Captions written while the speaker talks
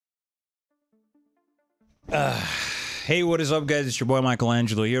Hey, what is up, guys? It's your boy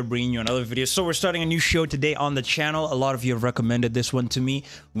Michelangelo here, bringing you another video. So we're starting a new show today on the channel. A lot of you have recommended this one to me.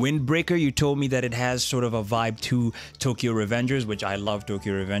 Windbreaker, you told me that it has sort of a vibe to Tokyo Revengers, which I love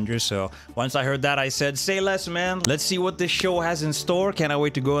Tokyo Revengers. So once I heard that, I said, say less, man. Let's see what this show has in store. Can't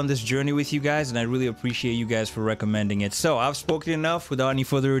wait to go on this journey with you guys, and I really appreciate you guys for recommending it. So I've spoken enough. Without any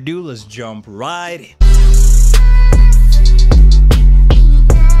further ado, let's jump right in.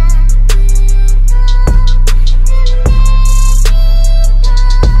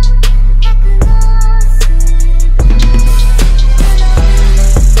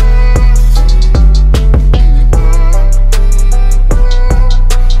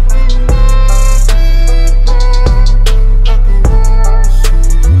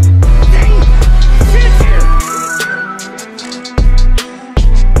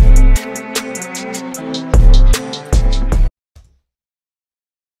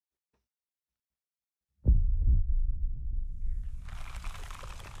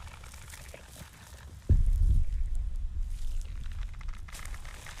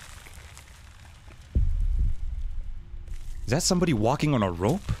 Is that somebody walking on a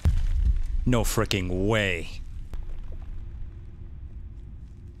rope? No freaking way.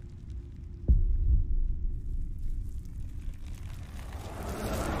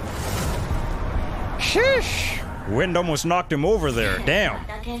 Sheesh! Wind almost knocked him over there. Damn.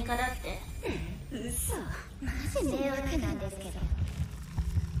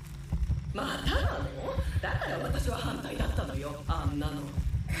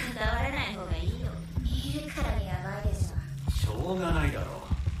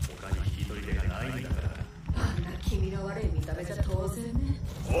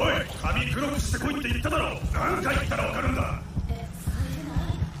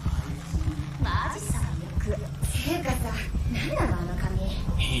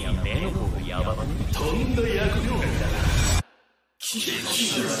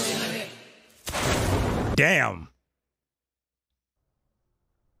 Damn.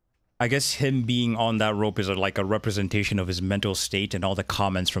 I guess him being on that rope is like a representation of his mental state, and all the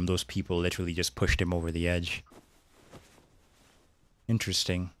comments from those people literally just pushed him over the edge.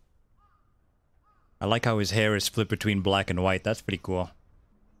 Interesting. I like how his hair is split between black and white. That's pretty cool.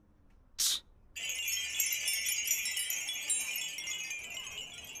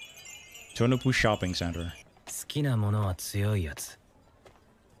 Chonopu Shopping Center.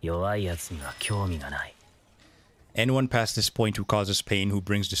 Anyone past this point who causes pain, who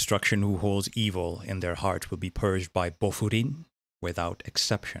brings destruction, who holds evil in their heart will be purged by Bofurin without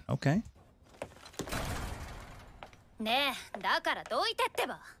exception. Okay. We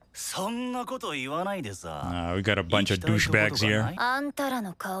got a bunch of douchebags here.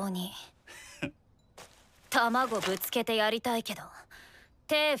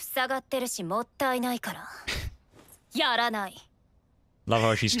 Love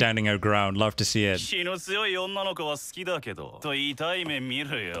how she's standing her ground. Love to see it.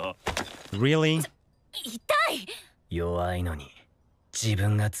 Really?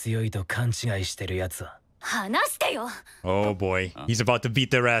 Oh boy, he's about to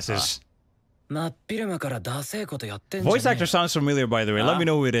beat their asses. Voice actor sounds familiar, by the way. Let me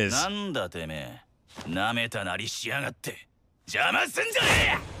know who it is.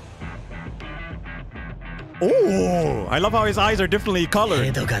 Oh, I love how his eyes are differently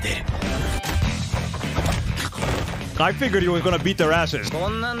colored. I figured he was gonna beat their asses.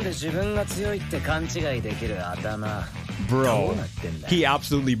 Bro, he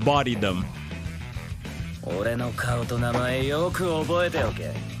absolutely bodied them.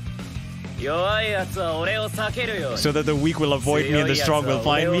 So that the weak will avoid me and the strong will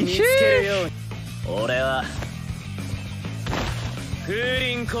find me.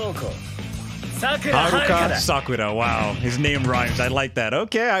 Haruka Sakura. Wow, his name rhymes. I like that.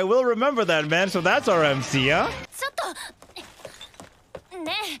 Okay, I will remember that, man. So that's our MC, huh?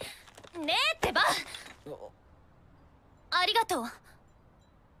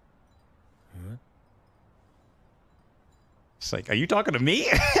 It's like, are you talking to me?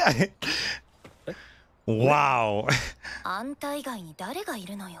 Wow.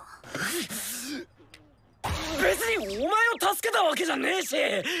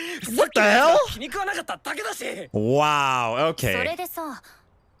 What the hell? Wow, okay.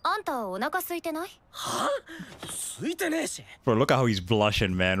 Bro, look at how he's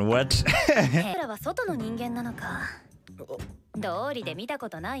blushing, man. What?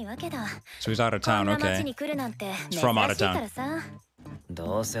 So he's out of town, okay. He's from out of town.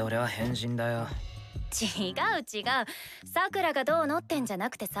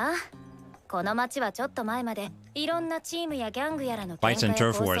 この町はちょっと前までいろんなチームやギャングやらの Fights and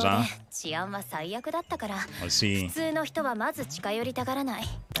turf wars, huh? 治安は最悪だったから、 I see. 普通の人はまず近寄りたがらない。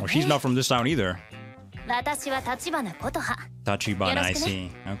 Oh, she's not from this town either. 私は立花琴葉。 Tachibana, I see.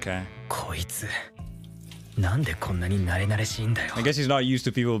 Okay. こいつなんでこんなに慣れ慣れしいんだよ。 I guess he's not used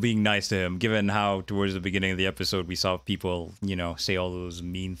to people being nice to him, given how towards the beginning of the episode we saw people, you know, say all those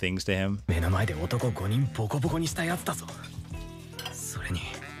mean things to him. 目の前で男5人ボコボコにしたやつだぞ。それに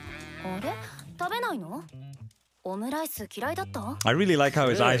あれ食べないの？オムライス嫌いだった？ I really like how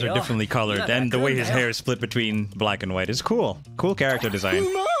his eyes are differently colored and the way his hair is split between black and white. It's cool. Cool character design.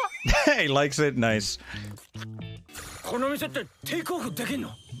 He likes it. Nice. この店ってテイクオフできんの？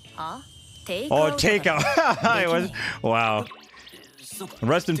は？ Oh, takeout. It was, wow.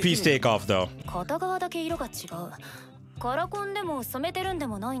 Rest in peace, takeoff, though. 片側だけ色が違う。カラコンでも染めてるんで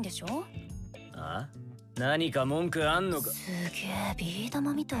もないんでしょ？あ？何か文句あんのか？すげえビー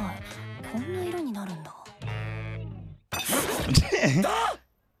玉みたい。こんな色になるんだ。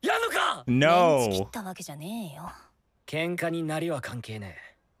やんのか？ No. 切ったわけじゃねえよ。喧嘩になりは関係ねえ。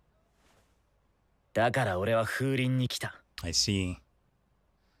だから俺は風鈴に来た。 I see.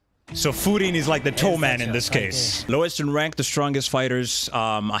 So Furin is like the toe man in this case. Lowest in rank, the strongest fighters.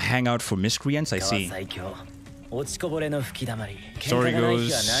 A hangout for miscreants, I see. Story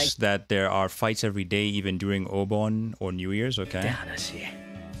goes that there are fights every day, even during Obon or New Year's, okay? I see.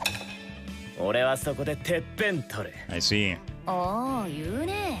 おお、言う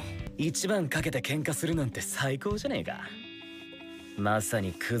ね。一番かけて喧嘩するなんて最高じゃねえか。まさ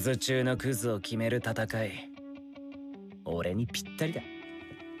にクズ中のクズを決める戦い。俺にぴったりだ。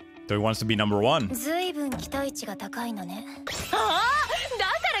 So he wants to be number one. ずいぶん期待値が高いのね。ああ、だ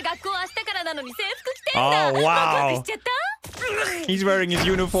から学校明日からなのに制服着てんだ。 Oh, wow. ワクワクしちゃった。 He's wearing his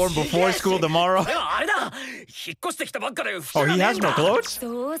uniform before school tomorrow. あれだ。引っ越してきたばっかで。Oh, he has no clothes?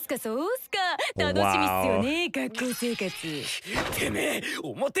 そうすかそうすか。楽しみっすよね、学校生活。てめえ、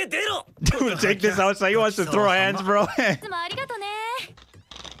表出ろ。 Dude, take this outside. He wants to throw hands, bro. いつもありがとね。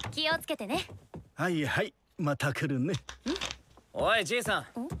気をつけてね。はいはい、また来るね。おい、じいさん。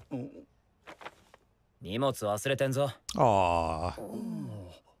荷物忘れてんぞ。 Aww.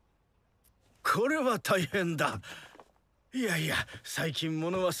 これは大変だ。いやいや、最近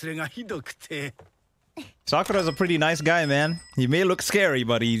物忘れがひどくて。 Sakura's a pretty nice guy, man. He may look scary,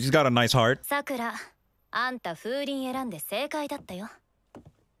 but he's got a nice heart. さくら、あんた風鈴選んで正解だったよ。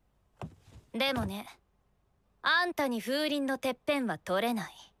でもね、あんたに風鈴のてっぺんは取れな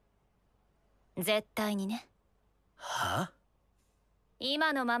い。絶対にね。は？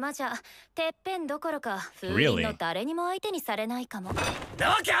今のままじゃてっぺんどころか風鈴の誰にも相手にされないかも。な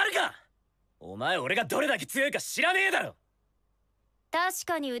わけあるか。お前俺がどれだけ強いか知らねえだろ。確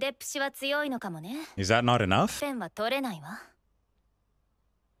かに腕っぷしは強いのかもね。 Is that not てっ enough? ぺんは取れないわ。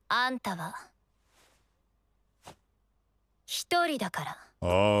あんたは一人だから。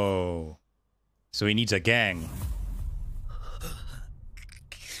 Oh. So he needs a gang.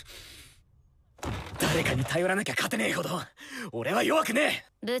 誰かに頼らなきゃ勝てねえほど俺は弱くね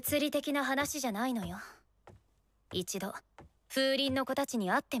え。物理的な話じゃないのよ。一度風鈴の子たちに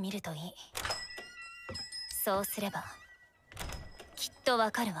会ってみるといい。そうすればきっと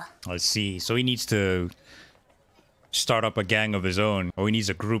わかるわ。 I see. So he needs to start up a gang of his own, or he needs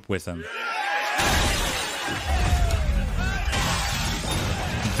a group with him.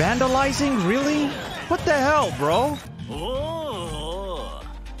 Vandalizing? Really? What the hell, bro?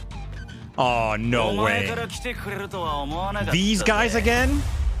 Oh, no way. These guys again?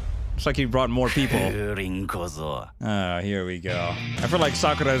 Looks like he brought more people. Here we go. I feel like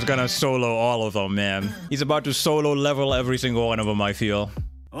Sakura is gonna solo all of them, man. He's about to solo level every single one of them, I feel.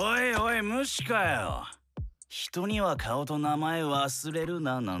 おいおい、無視かよ。人には顔と名前忘れる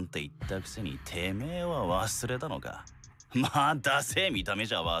ななんて言ったくせにてめえは忘れたのか。まあ、ダセえ見た目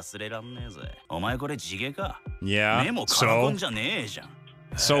じゃ忘れらんねえぜ。お前これ地毛か。 Yeah, 目もカラコ so? ンじゃねえじゃん。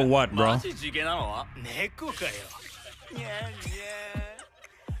 So what, bro? マジ地毛なの？猫かよ。にゃにゃ。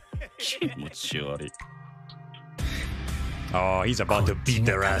気持ち悪い。 Oh, he's about to beat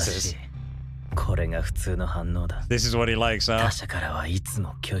their asses. これが普通の反応だ。 This is what he likes, huh? 他者からはいつ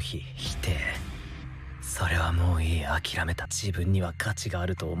も拒否、否定。それはもういい、諦めた。自分には価値があ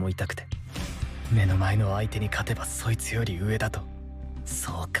ると思いたくて。目の前の相手に勝てばそいつより上だと。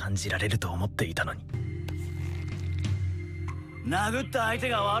そう感じられると思っていたのに。殴った相手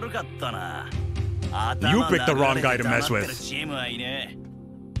が悪かったな。 You picked the wrong guy to mess with. チームはいねえ。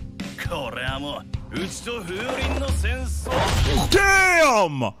これはもううちと風鈴の戦争。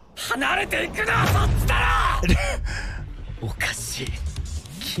 Damn! 離れていくな、そっちだろ。おかしい。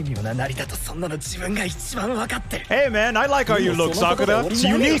奇妙ななりだとそんなの自分が一番分かってる。 Hey man, I like how you look, Sakura. It's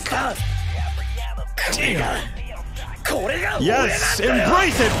unique. Yes,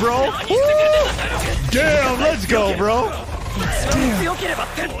 embrace it, bro. Woo! Damn, let's go, bro. Damn.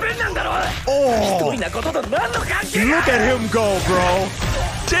 Oh, look at him go, bro.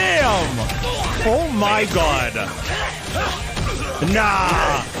 Damn. Oh my god.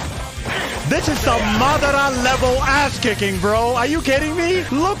 Nah. This is some Madara level ass kicking, bro. Are you kidding me?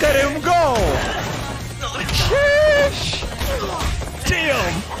 Look at him go. Sheesh.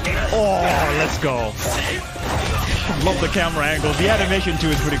 Damn. Oh, let's go. Love the camera angles. The animation too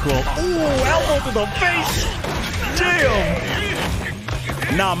is pretty cool. Ooh, elbow to the face. Damn.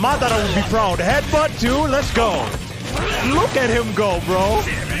 Nah, Madara would be proud. Headbutt too. Let's go. Look at him go, bro.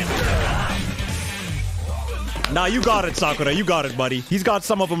 Nah, you got it, Sakura. You got it, buddy. He's got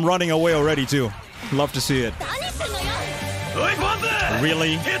some of them running away already too. Love to see it.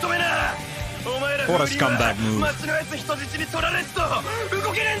 Really? What a scumbag move.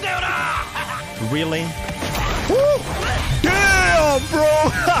 Really? Woo! Damn, bro!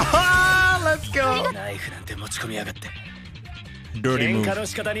 Let's go! Dirty move.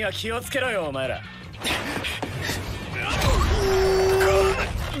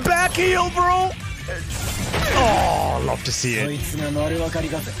 Back heel, bro! Oh, love to see it.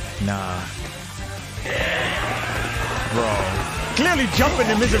 Nah. Bro. Clearly jumping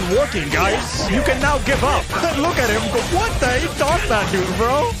him isn't working, guys. You can now give up. Look at him. What the? He tossed that dude,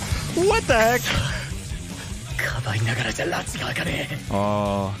 bro. What the heck?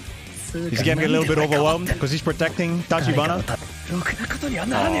 Oh. He's getting a little bit overwhelmed because he's protecting Tachibana.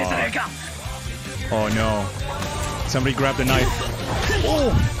 Oh no. Somebody grabbed the knife.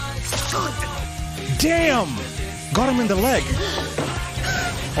 Oh. Damn! Got him in the leg.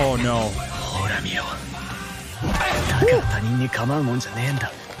 Oh no.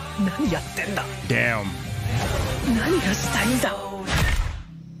 Damn.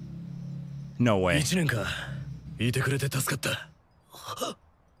 No way.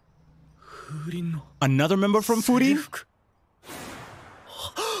 Another member from Furin?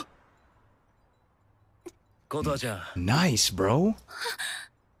 Nice, bro.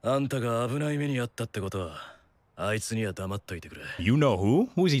 You know who?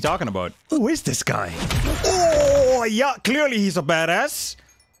 Who is he talking about? Who is this guy? Oh, yeah, clearly he's a badass.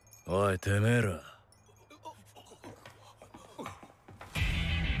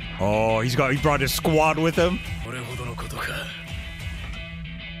 Oh, he brought his squad with him.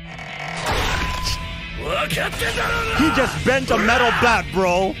 He just bent a metal bat,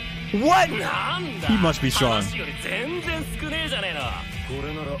 bro. What? He must be strong.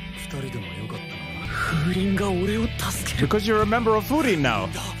 Because you're a member of Furin now.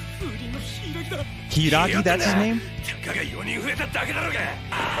 Hiragi, that's his name?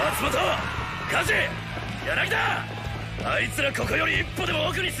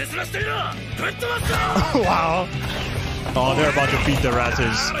 Wow. Oh, they're about to beat their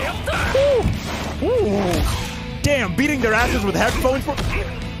asses. Ooh. Damn, beating their asses with headphones.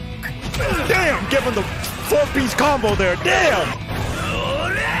 Damn, giving the 4-piece combo there. Damn.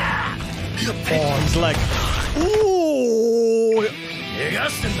 Oh, he's like, ooh.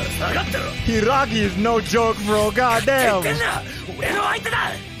 Hiragi is no joke, bro. God damn.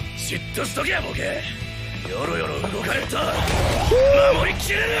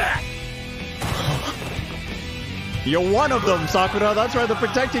 You're one of them, Sakura. That's why they're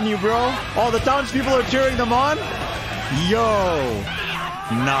protecting you, bro. All the townspeople are cheering them on. Yo.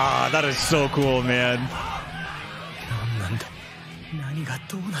 Nah, that is so cool, man.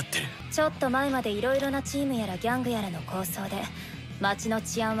 ちょっと前までいろいろなチームやらギャングやらの抗争で街の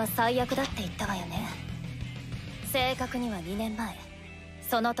治安は最悪だって言ったわよね。正確には2年前。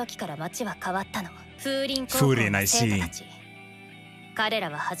その時から街は変わったの。風林高校の生徒たち。彼ら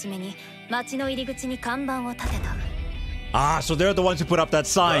は初めに街の入り口に看板を立てた。Ah, so they're the ones who put up that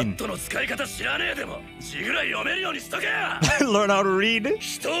sign. Learn how to read?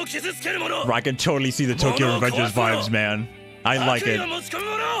 I can totally see the Tokyo Revengers vibes, man. I like it.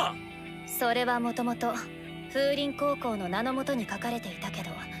 それはもともと風林高校の名のもとに書かれていたけ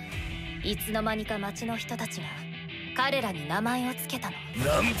ど、いつの間にか町の人たちが彼らに名前をつけたの。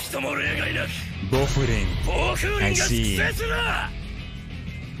暴風林。I see.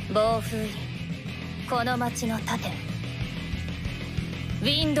 暴風林。この町の盾。ウ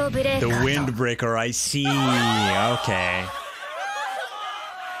ィンドブレーカー。The Windbreaker, I see. Okay.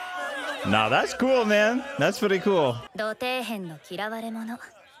 Now that's cool, man. That's pretty cool. 土底辺の嫌われ者。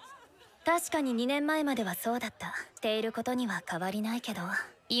確かに2年前まではそうだった。っていることには変わりないけど、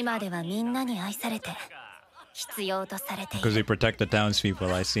今ではみんなに愛されて、必要とされている。Because they protect the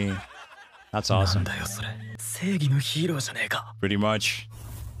townspeople, I see. That's awesome. なんだよそれ。正義のヒーローじゃねえか。Pretty much.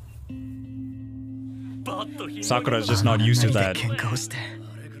 Sakura's just not used to that. 喧嘩をして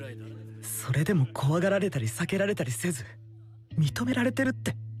それでも怖がられたり避けられたりせず認められてるっ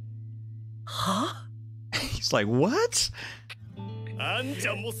ては He's like, what? あんち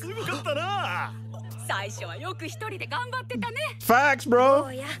ゃんもすごかったな。最初はよく一人で頑張ってたね。 Facts, bro.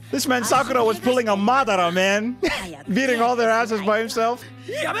 This man Sakura was pulling a Madara, man. Beating all their asses by himself.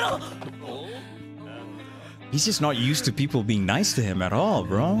 やめろ He's just not used to people being nice to him at all,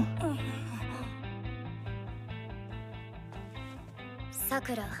 bro. さ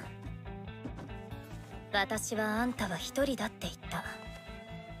くら、私はあんたは一人だって言った。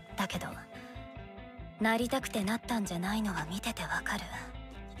だけど、なりたくてなったんじゃないのは見ててわかる。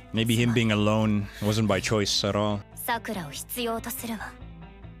 Maybe him being alone wasn't by choice at all. さくらを必要とするわ。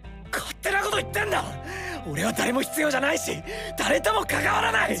勝手なこと言ってんだ俺は誰も必要じゃないし誰とも関わ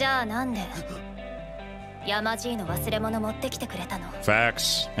らないじゃあなんで山爺の忘れ物持ってきてくれたの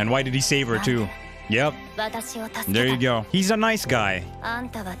Facts. And why did he save her too? Yep. 私を助けた。 There you go. He's a nice guy. あん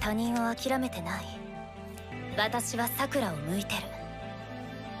たは他人を諦めてない。私はさくらを向いてる。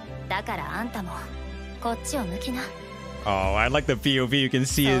だからあんたもこっちを向きな。 Oh, I like the POV. You can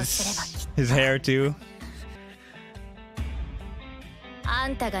see his hair too. あ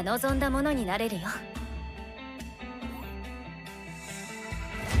んたが望んだものになれるよ。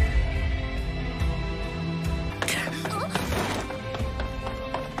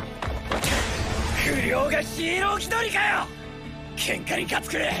不良がヒーロー気取りかよ喧嘩に勝つ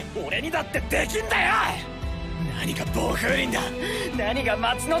くれ俺にだってできんだよ何が暴風林だ何が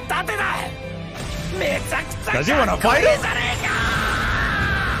松の盾だめちゃくちゃかっこいいじゃねえか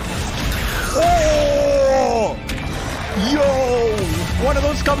Oh! Yo! One of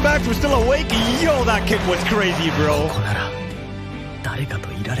those comebacks was still awake. Yo, that kick was crazy, bro. ここなら誰か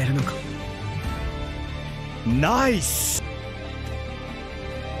といられるのか Nice!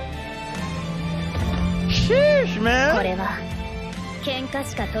 Sheesh, こ man! れは喧嘩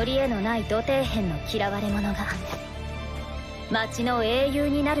しか取り柄のない土底辺の嫌われ者が町の英雄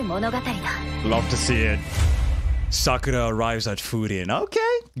になる物語だ。 Love to see it. Sakura arrives at Furin. Okay,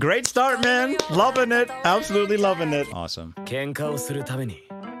 great start, man. Loving it. Absolutely loving it. Awesome. 喧嘩をするために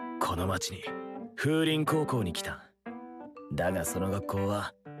この町に風林高校に来ただがその学校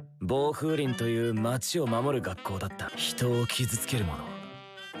は暴風林という町を守る学校だった人を傷つける者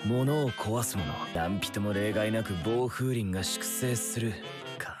物を壊す者何人も例外なく暴風林が粛清する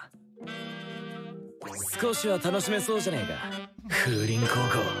か少しは楽しめそうじゃねえか風林高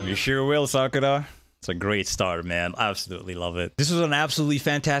校 You sure will, Sakura. It's a great start, man. Absolutely love it. This was an absolutely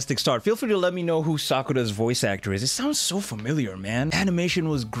fantastic start. Feel free to let me know who Sakura's voice actor is. It sounds so familiar, man. Animation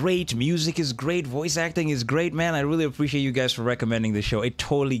was great. Music is great. Voice acting is great, man. I really appreciate you guys for recommending this show. It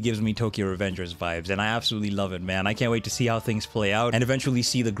totally gives me Tokyo Revengers vibes, and I absolutely love it, man. I can't wait to see how things play out and eventually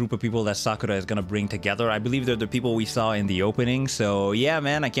see the group of people that Sakura is gonna bring together. I believe they're the people we saw in the opening. So yeah,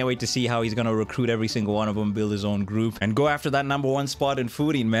 man, I can't wait to see how he's gonna recruit every single one of them, build his own group, and go after that #1 spot in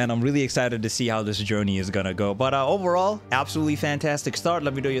Furin, man. I'm really excited to see how this journey is gonna go. But overall, absolutely fantastic start.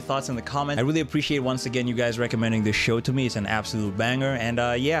 Let me know your thoughts in the comments. I really appreciate once again you guys recommending this show to me. It's an absolute banger, and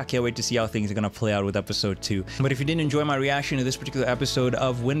yeah, can't wait to see how things are gonna play out with episode 2. But if you didn't enjoy my reaction to this particular episode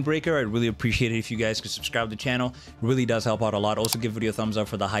of Windbreaker, I'd really appreciate it if you guys could subscribe to the channel. It really does help out a lot. Also give video a thumbs up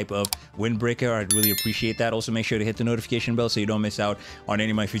for the hype of Windbreaker. I'd really appreciate that. Also make sure to hit the notification bell so you don't miss out on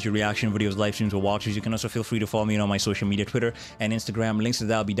any of my future reaction videos, live streams, or walkthroughs. You can also feel free to follow me on my social media, Twitter and Instagram. Links to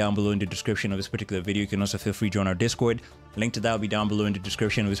that will be down below in the description of this particular video. You can also feel free to join our Discord. Link to that will be down below in the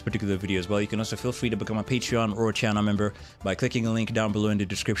description of this particular video as well. You can also feel free to become a Patreon or a channel member by clicking the link down below in the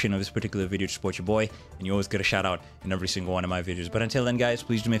description of this particular video to support your boy, and you always get a shout out in every single one of my videos. But until then, guys,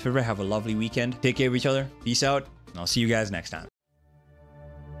 please do me a favor, have a lovely weekend, take care of each other, peace out, and I'll see you guys next time.